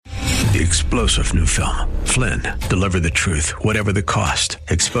The explosive new film, Flynn, deliver the truth, whatever the cost,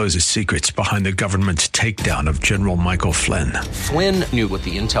 exposes secrets behind the government's takedown of General Michael Flynn. Flynn knew what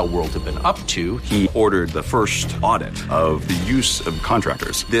the intel world had been up to. He ordered the first audit of the use of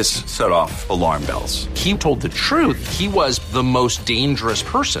contractors. This set off alarm bells. He told the truth. He was the most dangerous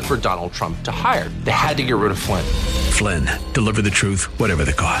person for Donald Trump to hire. They had to get rid of Flynn. Flynn, deliver the truth, whatever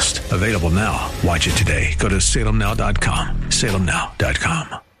the cost. Available now. Watch it today. Go to salemnow.com.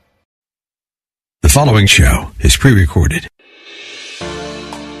 salemnow.com. The following show is pre-recorded.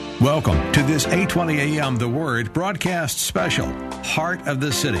 Welcome to this 8:20 a.m. The Word broadcast special, Heart of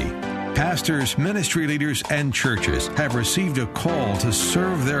the City. Pastors, ministry leaders, and churches have received a call to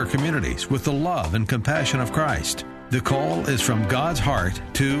serve their communities with the love and compassion of Christ. The call is from God's heart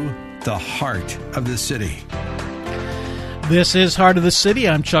to the heart of the city. This is Heart of the City.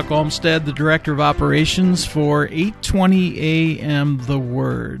 I'm Chuck Olmstead, the Director of Operations for 8:20 a.m. The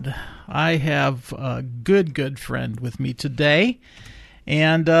Word. I have a good friend with me today,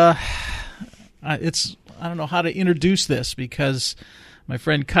 and I don't know how to introduce this because my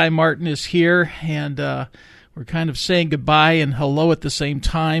friend Kaj Martin is here, and we're kind of saying goodbye and hello at the same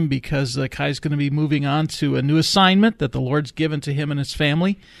time because Kai's going to be moving on to a new assignment that the Lord's given to him and his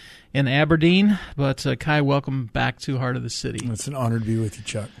family in Aberdeen. But Kaj, welcome back to Heart of the City. It's an honor to be with you,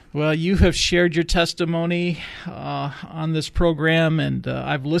 Chuck. Well, you have shared your testimony on this program, and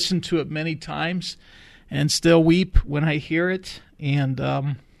I've listened to it many times and still weep when I hear it. And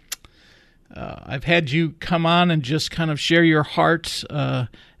I've had you come on and just kind of share your heart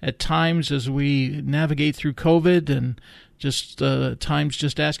at times as we navigate through COVID, and just times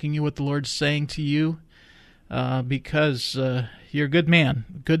just asking you what the Lord's saying to you, because you're a good man,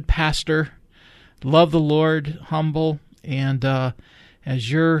 good pastor, love the Lord, humble, and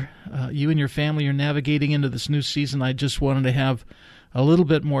as you and your family are navigating into this new season, I just wanted to have a little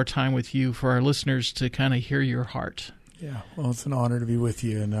bit more time with you for our listeners to kind of hear your heart. Yeah, well, it's an honor to be with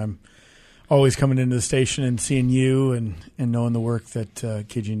you, and I'm always coming into the station and seeing you and knowing the work that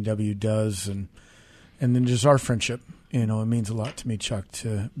KGNW does, and then just our friendship. You know, it means a lot to me, Chuck,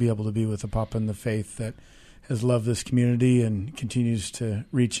 to be able to be with a papa in the faith that has loved this community and continues to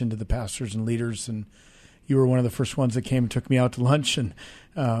reach into the pastors and leaders. And you were one of the first ones that came and took me out to lunch, and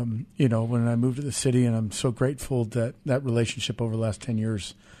when I moved to the city, and I'm so grateful that that relationship over the last 10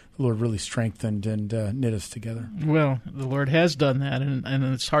 years, the Lord really strengthened and knit us together. Well, the Lord has done that, and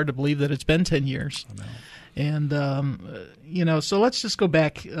it's hard to believe that it's been 10 years. I know. And, so let's just go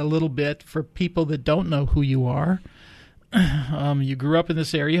back a little bit for people that don't know who you are. You grew up in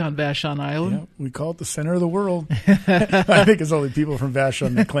this area on Vashon Island. Yeah, we call it the center of the world. I think it's only people from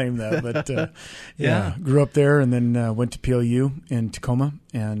Vashon that claim that. But grew up there, and then went to PLU in Tacoma,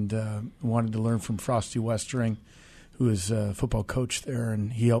 and wanted to learn from Frosty Westering, who is a football coach there,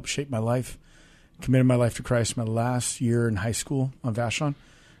 and he helped shape my life. Committed my life to Christ my last year in high school on Vashon.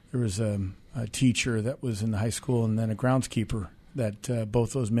 There was a teacher that was in the high school, and then a groundskeeper that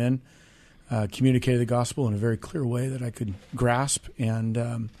both those men communicated the gospel in a very clear way that I could grasp,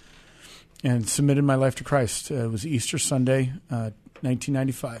 and submitted my life to Christ. It was Easter Sunday,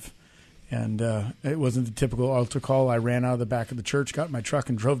 1995, and it wasn't the typical altar call. I ran out of the back of the church, got in my truck,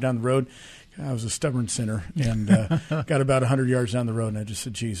 and drove down the road. I was a stubborn sinner, and got about 100 yards down the road, and I just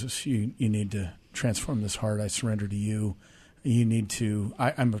said, Jesus, you need to transform this heart. I surrender to you. You need to.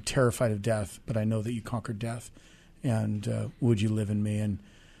 I'm terrified of death, but I know that you conquered death, and would you live in me? And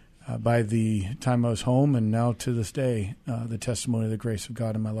by the time I was home, and now to this day, the testimony of the grace of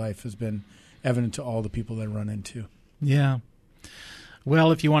God in my life has been evident to all the people that I run into. Yeah.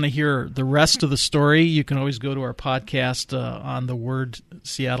 Well, if you want to hear the rest of the story, you can always go to our podcast on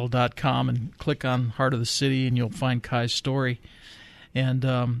thewordseattle.com and click on Heart of the City, and you'll find Kai's story. And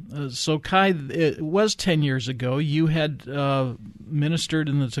so, Kai, it was 10 years ago. You had ministered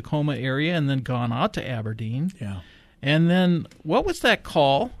in the Tacoma area and then gone out to Aberdeen. Yeah. And then, what was that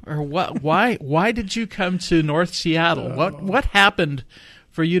call, or what? Why did you come to North Seattle? What happened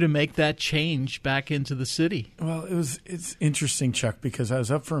for you to make that change back into the city? Well, it's interesting, Chuck, because I was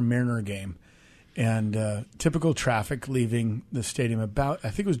up for a Mariner game, and typical traffic leaving the stadium I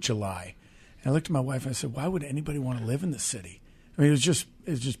think it was July. And I looked at my wife and I said, "Why would anybody want to live in this city?" I mean, it was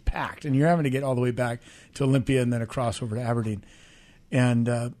just packed, and you're having to get all the way back to Olympia and then across over to Aberdeen, and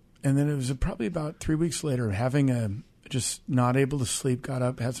then it was probably about 3 weeks later, just not able to sleep, got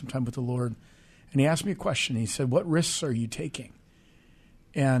up, had some time with the Lord, and he asked me a question. He said, "What risks are you taking?"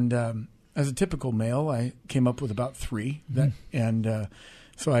 And as a typical male, I came up with about three,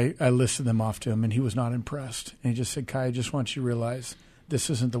 so I listed them off to him, and he was not impressed. And he just said, "Kai, I just want you to realize this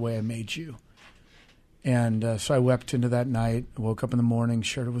isn't the way I made you." And so I wept into that night. I woke up in the morning,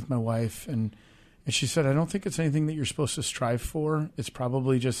 shared it with my wife, and she said, I don't think it's anything that you're supposed to strive for. It's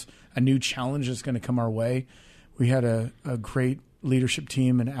probably just a new challenge that's going to come our way. We had a great leadership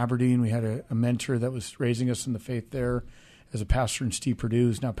team in Aberdeen. We had a mentor that was raising us in the faith there as a pastor in Steve Perdue,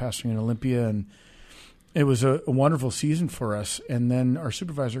 who's now pastoring in Olympia. And it was a wonderful season for us. And then our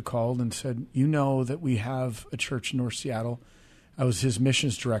supervisor called and said, you know that we have a church in North Seattle. I was his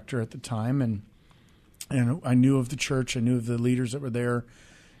missions director at the time, and I knew of the church. I knew of the leaders that were there.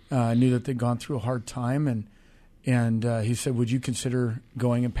 I knew that they'd gone through a hard time, and he said, would you consider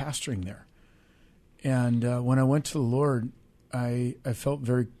going and pastoring there? And when I went to the Lord, I felt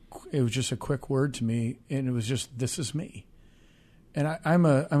it was just a quick word to me, and it was just, this is me. And I'm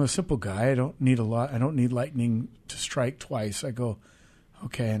a simple guy. I don't need a lot. I don't need lightning to strike twice. I go,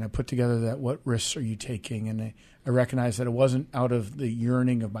 okay, and I put together that, what risks are you taking? And I recognized that it wasn't out of the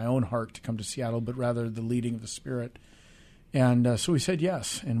yearning of my own heart to come to Seattle, but rather the leading of the Spirit. And so we said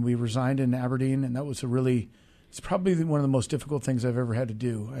yes, and we resigned in Aberdeen, and that was it's probably one of the most difficult things I've ever had to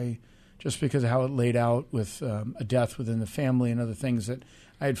do. Just because of how it laid out with a death within the family and other things, that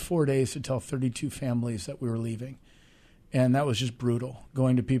I had 4 days to tell 32 families that we were leaving. And that was just brutal,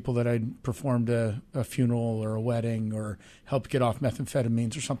 going to people that I'd performed a funeral or a wedding or helped get off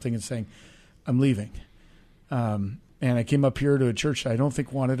methamphetamines or something and saying, I'm leaving. And I came up here to a church I don't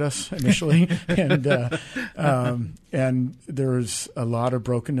think wanted us initially. and there was a lot of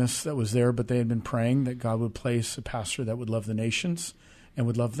brokenness that was there, but they had been praying that God would place a pastor that would love the nations and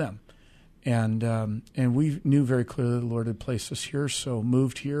would love them. And we knew very clearly the Lord had placed us here, so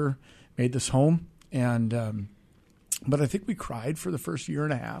moved here, made this home. But I think we cried for the first year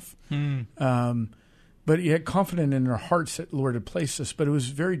and a half. But yet confident in our hearts that the Lord had placed us. But it was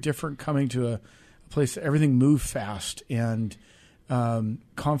very different coming to a place that everything moved fast, and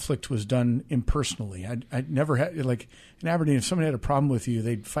conflict was done impersonally. I'd never had, like in Aberdeen, if somebody had a problem with you,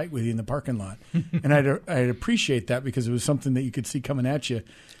 they'd fight with you in the parking lot. And I'd appreciate that because it was something that you could see coming at you.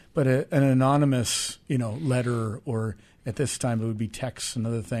 But an anonymous, letter, or at this time it would be texts and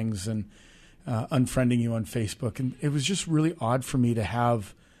other things, and unfriending you on Facebook. And it was just really odd for me to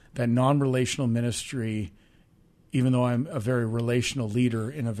have that non-relational ministry, even though I'm a very relational leader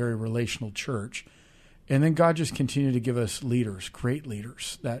in a very relational church. And then God just continued to give us leaders, great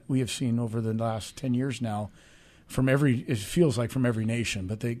leaders that we have seen over the last 10 years now it feels like from every nation,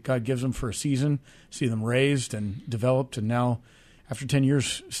 but God gives them for a season, see them raised and developed. And now after 10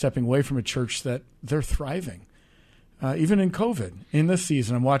 years stepping away from a church, that they're thriving. Even in COVID, in this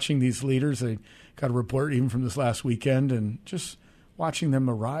season, I'm watching these leaders. I got a report even from this last weekend, and just watching them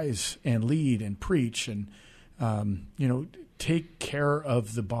arise and lead and preach and, take care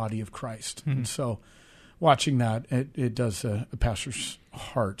of the body of Christ. Mm-hmm. And so watching that, it does a pastor's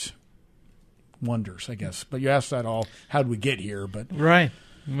heart wonders, I guess. But you asked that all, how did we get here? But right.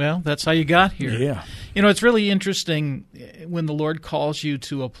 Well, that's how you got here. Yeah. It's really interesting when the Lord calls you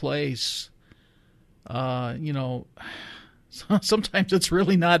to a place. Sometimes it's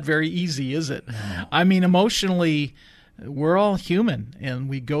really not very easy, is it? No. I mean, emotionally, we're all human, and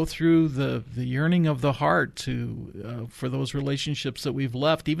we go through the yearning of the heart for those relationships that we've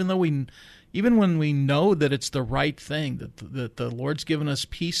left, even when we know that it's the right thing, that the Lord's given us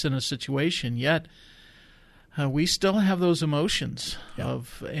peace in a situation, yet we still have those emotions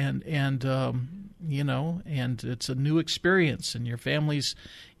and it's a new experience, and your family's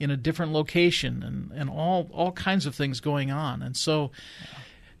in a different location, and all kinds of things going on. And so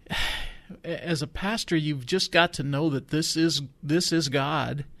as a pastor, you've just got to know that this is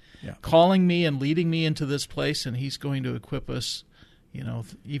God calling me and leading me into this place, and He's going to equip us,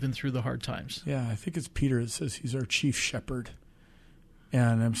 even through the hard times. Yeah, I think it's Peter that says He's our chief shepherd.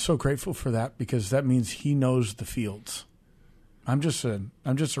 And I'm so grateful for that, because that means He knows the fields. I'm just a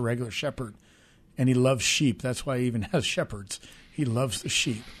regular shepherd, and He loves sheep. That's why He even has shepherds. He loves the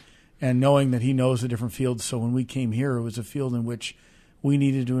sheep, and knowing that He knows the different fields. So when we came here, it was a field in which we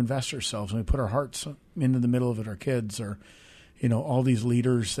needed to invest ourselves, and we put our hearts into the middle of it. Our kids, or all these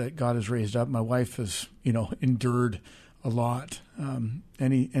leaders that God has raised up. My wife has endured a lot.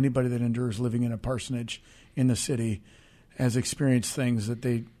 Anybody that endures living in a parsonage in the city has experienced things that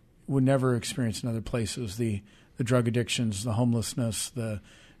they would never experience in other places. The drug addictions, the homelessness, the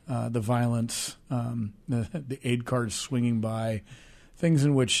violence, the aid cards swinging by, things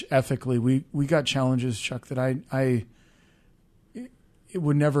in which ethically we got challenges, Chuck, that it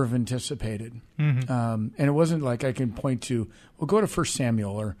would never have anticipated. Mm-hmm. And it wasn't like I can point to, well, go to 1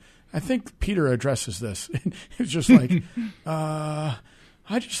 Samuel, or I think Peter addresses this. It's just like,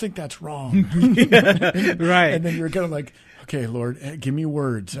 I just think that's wrong. Right. And then you're kind of like, okay, Lord, give me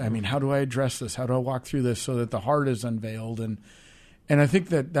words. I mean, how do I address this? How do I walk through this so that the heart is unveiled? And I think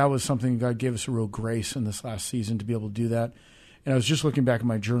that was something God gave us a real grace in this last season to be able to do that. And I was just looking back at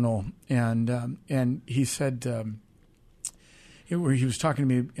my journal, and he said, where he was talking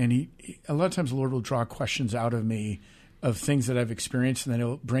to me, and he a lot of times the Lord will draw questions out of me of things that I've experienced, and then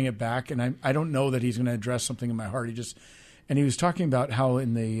he'll bring it back. And I don't know that he's going to address something in my heart. He was talking about how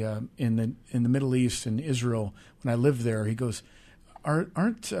in the Middle East and Israel, when I lived there, he goes,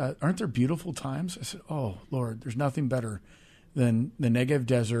 aren't there beautiful times? I said, oh Lord, there's nothing better than the Negev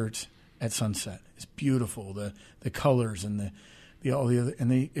desert at sunset. It's beautiful, the colors and all the other,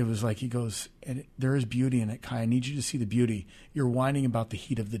 and it was like, he goes, and there is beauty in it, Kai. I need you to see the beauty. You're whining about the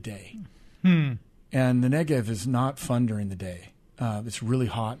heat of the day. And the Negev is not fun during the day. It's really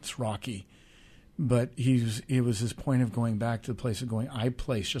hot. It's rocky. But it was his point of going back to the place of going, I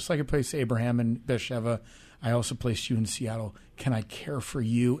placed, just like I placed Abraham in Beersheba, I also placed you in Seattle. Can I care for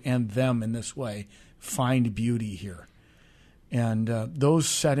you and them in this way? Find beauty here. And those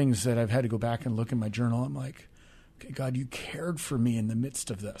settings that I've had to go back and look in my journal, I'm like, okay, God, you cared for me in the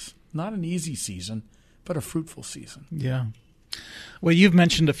midst of this. Not an easy season, but a fruitful season. Yeah. Well, you've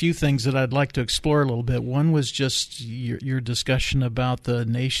mentioned a few things that I'd like to explore a little bit. One was just your discussion about the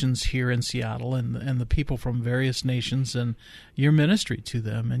nations here in Seattle and the people from various nations and your ministry to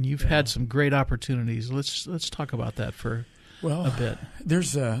them. And you've had some great opportunities. Let's talk about that for a bit.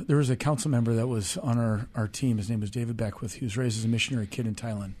 There was a council member that was on our team. His name was David Beckwith. He was raised as a missionary kid in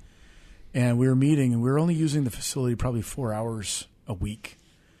Thailand. And we were meeting, and we were only using the facility probably 4 hours a week.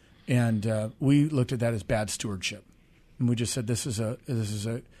 And we looked at that as bad stewardship. And we just said, this is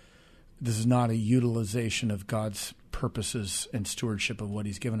not a utilization of God's purposes and stewardship of what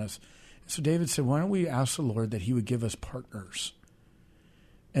he's given us. So David said, why don't we ask the Lord that he would give us partners?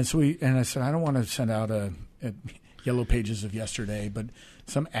 And so I said, I don't want to send out a Yellow Pages of yesterday, but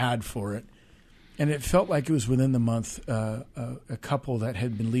some ad for it. And it felt like it was within the month, a couple that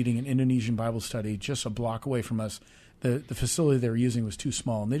had been leading an Indonesian Bible study just a block away from us. The facility they were using was too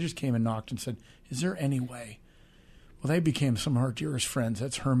small, and they just came and knocked and said, is there any way? Well, they became some of our dearest friends.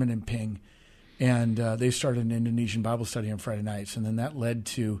 That's Herman and Ping. And they started an Indonesian Bible study on Friday nights. And then that led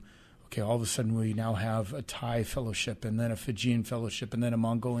to, okay, all of a sudden we now have a Thai fellowship and then a Fijian fellowship and then a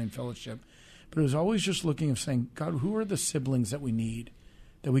Mongolian fellowship. But it was always just looking and saying, God, who are the siblings that we need,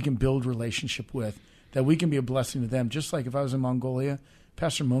 that we can build relationship with, that we can be a blessing to them? Just like if I was in Mongolia,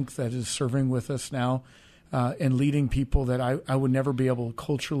 Pastor Monk that is serving with us now and leading people that I would never be able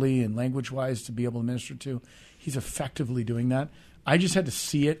culturally and language-wise to be able to minister to. He's effectively doing that. I just had to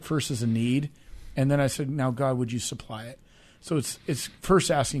see it first as a need, and then I said, now, God, would you supply it? So it's first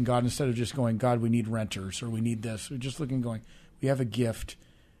asking God instead of just going, God, we need renters or we need this. We're just looking and going, we have a gift,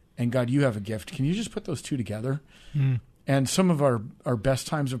 and God, you have a gift. Can you just put those two together? And some of our best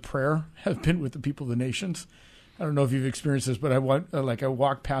times of prayer have been with the people of the nations. I don't know if you've experienced this, but I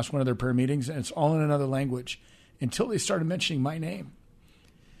walked past one of their prayer meetings, and it's all in another language until they started mentioning my name.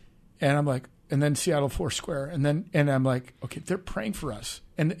 And I'm like, and then Seattle Foursquare. And I'm like, okay, they're praying for us.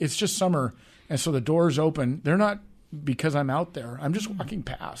 And it's just summer. And so the door's open. They're not because I'm out there. I'm just walking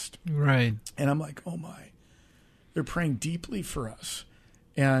past. Right. And I'm like, oh my, they're praying deeply for us.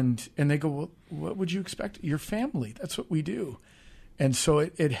 And they go, well, what would you expect? Your family. That's what we do. And so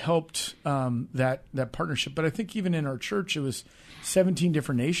it helped that partnership. But I think even in our church, it was 17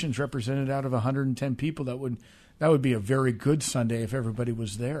 different nations represented out of 110 people. That would be a very good Sunday if everybody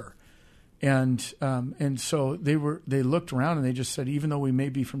was there. And so they looked around and they just said, even though we may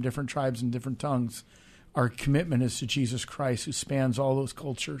be from different tribes and different tongues, our commitment is to Jesus Christ, who spans all those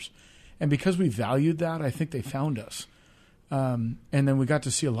cultures. And because we valued that, I think they found us. And then we got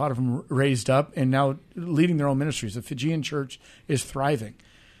to see a lot of them raised up and now leading their own ministries. The Fijian church is thriving.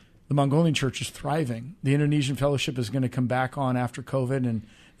 The Mongolian church is thriving. The Indonesian fellowship is going to come back on after COVID, and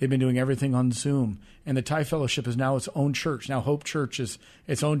they've been doing everything on Zoom. And the Thai fellowship is now its own church. Now Hope Church is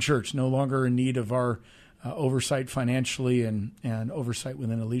its own church, no longer in need of our oversight financially and oversight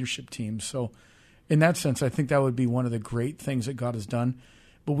within a leadership team. So in that sense, I think that would be one of the great things that God has done.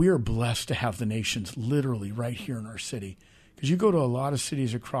 But we are blessed to have the nations literally right here in our city. Because you go to a lot of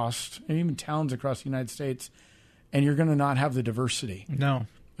cities across, and even towns across the United States, and you're going to not have the diversity. No.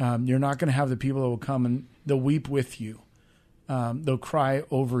 You're not going to have the people that will come and they'll weep with you. They'll cry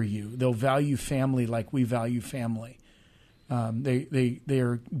over you. They'll value family like we value family. They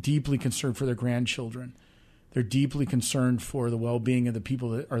are deeply concerned for their grandchildren. They're deeply concerned for the well-being of the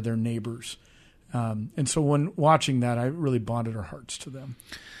people that are their neighbors. And so when watching that, I really bonded our hearts to them.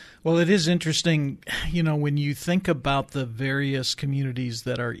 Well, it is interesting, when you think about the various communities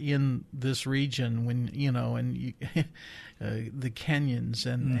that are in this region, the Kenyans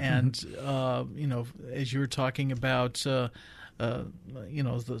and as you were talking about,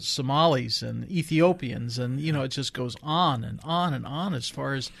 the Somalis and Ethiopians, and it just goes on and on and on as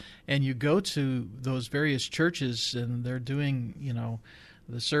far as, and you go to those various churches and they're doing,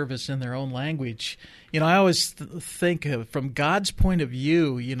 the service in their own language. I always think from God's point of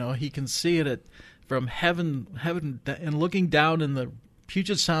view, He can see it from heaven, and looking down in the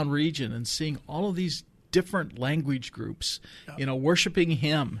Puget Sound region and seeing all of these different language groups, worshiping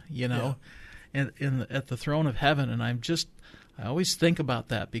Him, at the throne of heaven. And I always think about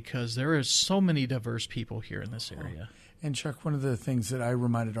that because there are so many diverse people here in this area. And Chuck, one of the things that I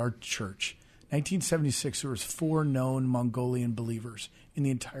reminded our church, 1976, there was 4 known Mongolian believers in the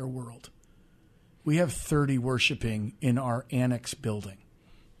entire world. We have 30 worshiping in our annex building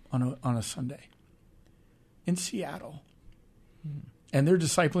on a Sunday in Seattle. And they're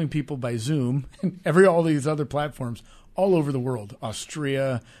discipling people by Zoom and all these other platforms all over the world,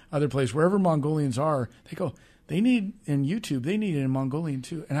 Austria, other places, wherever Mongolians are. They need in YouTube, they need it in Mongolian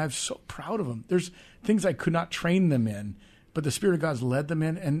too. And I'm so proud of them. There's things I could not train them in, but the Spirit of God's led them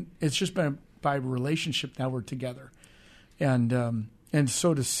in, and it's just been by relationship. Now we're together. And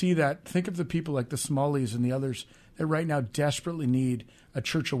so to see that, think of the people like the Somalis and the others that right now desperately need a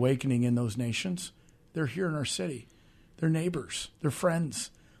church awakening in those nations. They're here in our city. They're neighbors. They're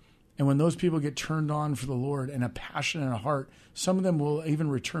friends. And when those people get turned on for the Lord and a passion and a heart, some of them will even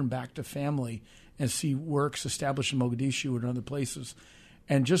return back to family and see works established in Mogadishu and other places.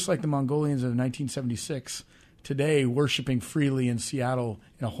 And just like the Mongolians of 1976, today worshiping freely in Seattle,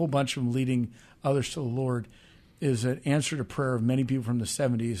 and a whole bunch of them leading others to the Lord, is an answer to prayer of many people from the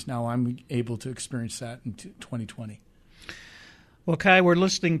 70s. Now I'm able to experience that in 2020. Well, Kai, we're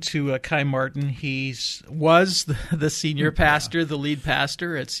listening to Kaj Martin. He was the senior pastor, the lead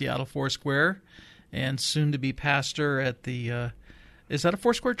pastor at Seattle Foursquare, and soon to be pastor at the is that a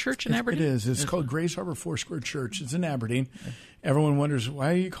Foursquare church in Aberdeen? It is. It's called Grace Harbor Foursquare Church. It's in Aberdeen. Everyone wonders,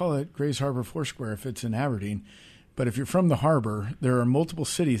 why do you call it Grace Harbor Foursquare if it's in Aberdeen? But if you're from the harbor, there are multiple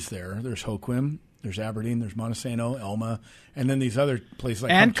cities there. There's Hoquiam, there's Aberdeen, there's Montesano, Elma, and then these other places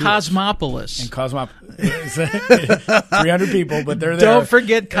like and Honduras. Cosmopolis. And Cosmopolis. 300 people, but they're there. Don't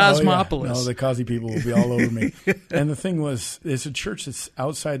forget Cosmopolis. Oh, yeah. No, the Cosy people will be all over me. And the thing was, it's a church that's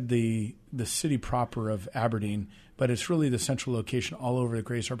outside the city proper of Aberdeen, but it's really the central location all over the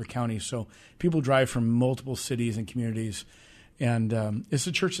Grace Harbor County. So people drive from multiple cities and communities. And it's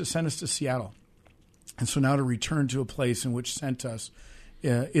a church that sent us to Seattle. And so now to return to a place in which sent us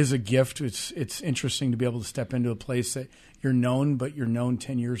is a gift. It's interesting to be able to step into a place that you're known, but you're known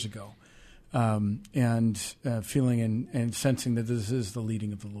 10 years ago. And feeling and sensing that this is the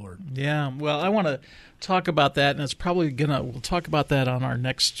leading of the Lord. Yeah, well, I want to talk about that, and it's probably we'll talk about that on our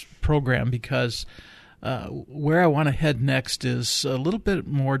next program, because where I want to head next is a little bit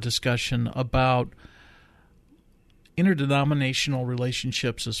more discussion about interdenominational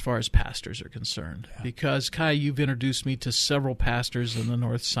relationships as far as pastors are concerned. Yeah. Because, Kai, you've introduced me to several pastors in the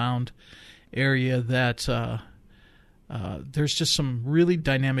North Sound area that there's just some really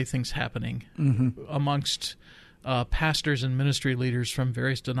dynamic things happening amongst pastors and ministry leaders from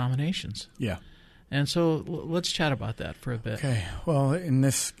various denominations. Yeah. And so let's chat about that for a bit. Okay. Well,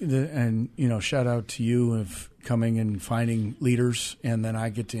 shout out to you of coming and finding leaders, and then I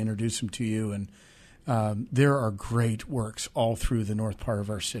get to introduce them to you. And there are great works all through the north part of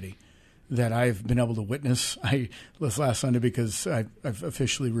our city that I've been able to witness. This last Sunday, because I've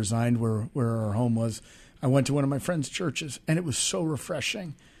officially resigned where our home was, I went to one of my friends' churches, and it was so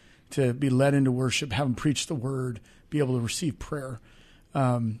refreshing to be led into worship, have them preach the word, be able to receive prayer.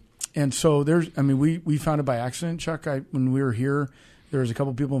 And so we found it by accident, Chuck. When we were here, there was a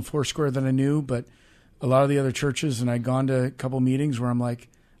couple people in Foursquare that I knew, but a lot of the other churches, and I'd gone to a couple meetings where I'm like,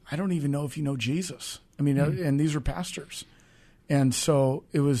 I don't even know if you know Jesus. And these are pastors. And so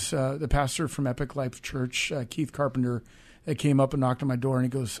it was the pastor from Epic Life Church, Keith Carpenter, that came up and knocked on my door, and he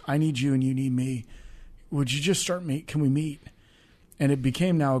goes, I need you and you need me. Would you just can we meet? And it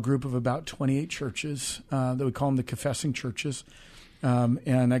became now a group of about 28 churches that we call them the confessing churches.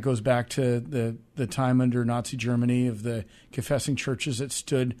 And that goes back to the time under Nazi Germany of the confessing churches that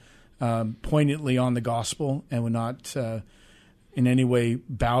stood poignantly on the gospel and would not in any way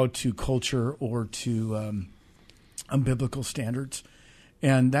bow to culture or to unbiblical standards.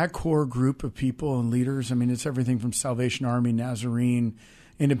 And that core group of people and leaders, it's everything from Salvation Army, Nazarene,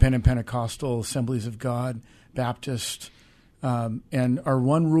 Independent Pentecostal, Assemblies of God, Baptist. And our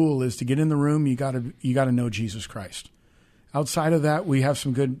one rule is to get in the room, you got to know Jesus Christ. Outside of that, we have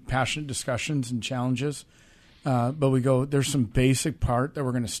some good, passionate discussions and challenges. But we go, there's some basic part that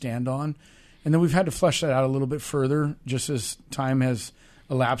we're going to stand on. And then we've had to flesh that out a little bit further, just as time has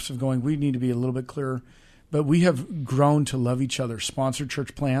elapsed of going, we need to be a little bit clearer. But we have grown to love each other, sponsored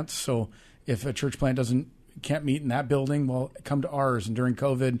church plants. So if a church plant can't meet in that building, well, come to ours. And during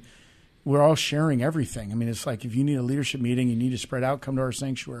COVID, we're all sharing everything. I mean, it's like if you need a leadership meeting, you need to spread out, come to our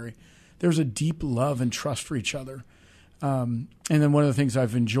sanctuary. There's a deep love and trust for each other. And then one of the things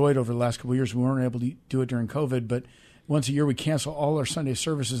I've enjoyed over the last couple of years, we weren't able to do it during COVID, but once a year we cancel all our Sunday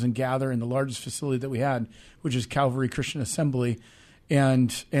services and gather in the largest facility that we had, which is Calvary Christian Assembly,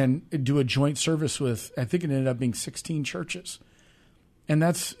 and do a joint service with, I think it ended up being 16 churches. And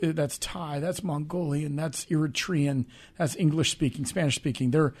that's Thai, that's Mongolian, that's Eritrean, that's English-speaking,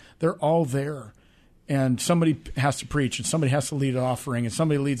 Spanish-speaking. They're all there. And somebody has to preach, and somebody has to lead an offering, and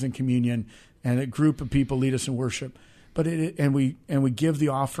somebody leads in communion, and a group of people lead us in worship. But we give the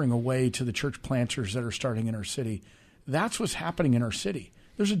offering away to the church planters that are starting in our city. That's what's happening in our city.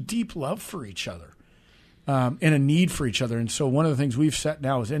 There's a deep love for each other, and a need for each other. And so one of the things we've set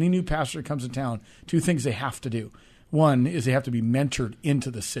now is any new pastor that comes to town, 2 things they have to do. One is they have to be mentored into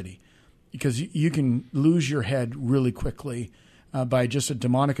the city, because you can lose your head really quickly by just a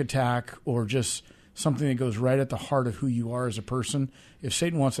demonic attack or just something that goes right at the heart of who you are as a person. If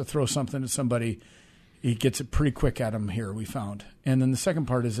Satan wants to throw something at somebody, he gets it pretty quick at them here, we found. And then the second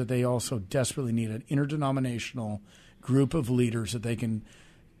part is that they also desperately need an interdenominational group of leaders that they can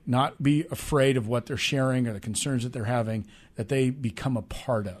not be afraid of what they're sharing or the concerns that they're having, that they become a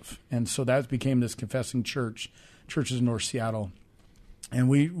part of. And so that became this confessing churches in North Seattle. And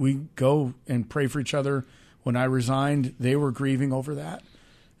we go and pray for each other. When I resigned, they were grieving over that.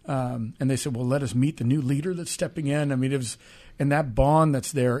 And they said, well, let us meet the new leader that's stepping in. I mean, and that bond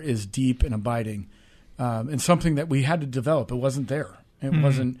that's there is deep and abiding. And something that we had to develop. It wasn't there. It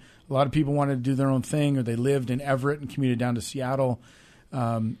wasn't. A lot of people wanted to do their own thing, or they lived in Everett and commuted down to Seattle.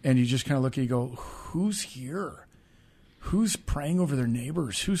 And you just kind of look at it and go, who's here? Who's praying over their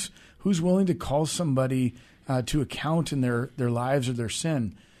neighbors? Who's willing to call somebody to account in their lives or their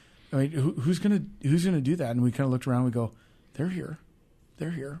sin? I mean, who's gonna do that? And we kind of looked around and we go, they're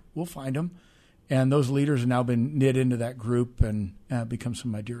here. We'll find them. And those leaders have now been knit into that group and become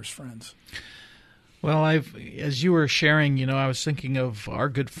some of my dearest friends. Well, as you were sharing, I was thinking of our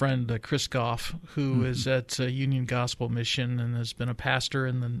good friend Chris Goff, who is at Union Gospel Mission and has been a pastor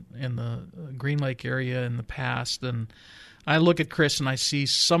in the Green Lake area in the past. And I look at Chris and I see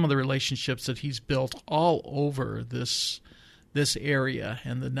some of the relationships that he's built all over this area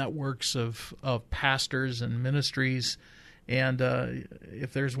and the networks of pastors and ministries. And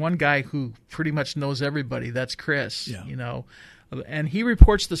if there's one guy who pretty much knows everybody, that's Chris. Yeah. And he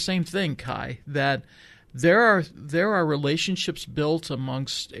reports the same thing, Kai, that there are relationships built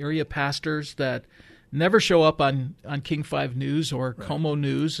amongst area pastors that never show up on King 5 News or Como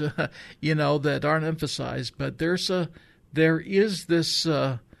News, that aren't emphasized. But there is this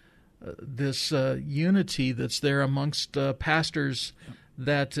unity that's there amongst pastors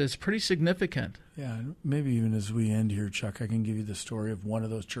that is pretty significant. Yeah, maybe even as we end here, Chuck, I can give you the story of one of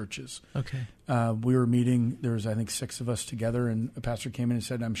those churches. Okay. We were meeting, there was, I think, 6 of us together, and a pastor came in and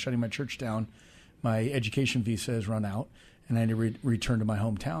said, I'm shutting my church down. My education visa has run out, and I need to return to my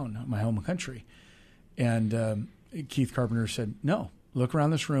hometown, my home country. And Keith Carpenter said, no, look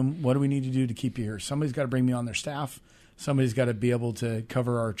around this room. What do we need to do to keep you here? Somebody's got to bring me on their staff. Somebody's got to be able to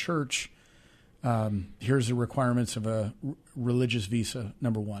cover our church. Here's the requirements of a religious visa,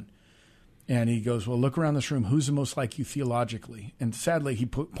 number 1. And he goes, well, look around this room. Who's the most like you theologically? And sadly, he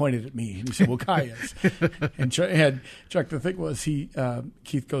pointed at me. And he said, well, Kai is. And Chuck, the thing was,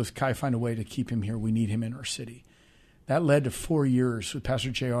 Keith goes, Kai, find a way to keep him here. We need him in our city. That led to 4 years with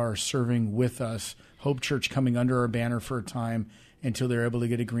Pastor JR serving with us, Hope Church coming under our banner for a time until they're able to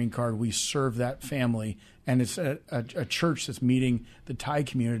get a green card. We serve that family. And it's a church that's meeting the Thai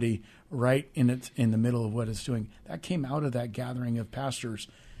community right in the middle of what it's doing. That came out of that gathering of pastors.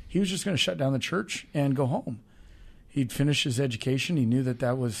 He was just going to shut down the church and go home. He'd finished his education. He knew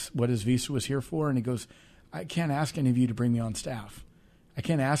that was what his visa was here for. And he goes, I can't ask any of you to bring me on staff. I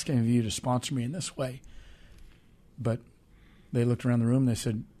can't ask any of you to sponsor me in this way. But they looked around the room and they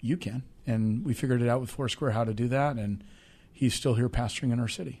said, you can. And we figured it out with Foursquare how to do that. And he's still here pastoring in our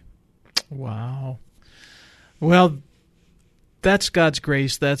city. Wow. Well, that's God's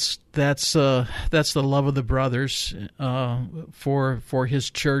grace. That's the love of the brothers for His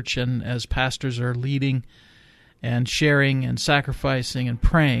church, and as pastors are leading and sharing and sacrificing and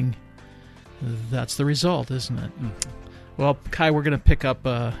praying, that's the result, isn't it? Well, Kai, we're going to pick up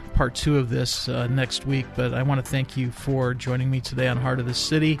part 2 of this next week, but I want to thank you for joining me today on Heart of the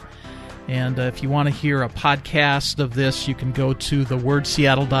City. And if you want to hear a podcast of this, you can go to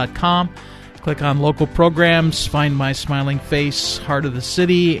thewordseattle.com, click on local programs, find my smiling face, Heart of the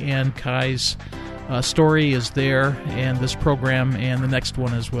City, and Kai's story is there, and this program and the next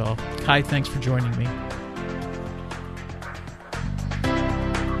one as well. Kai, thanks for joining me.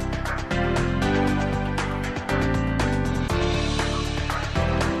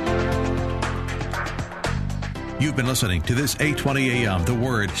 You've been listening to this 820 AM The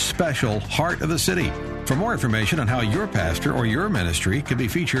Word special Heart of the City. For more information on how your pastor or your ministry can be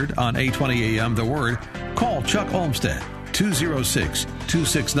featured on 820 AM The Word, call Chuck Olmsted,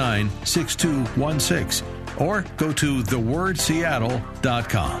 206-269-6216, or go to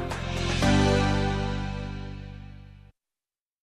thewordseattle.com.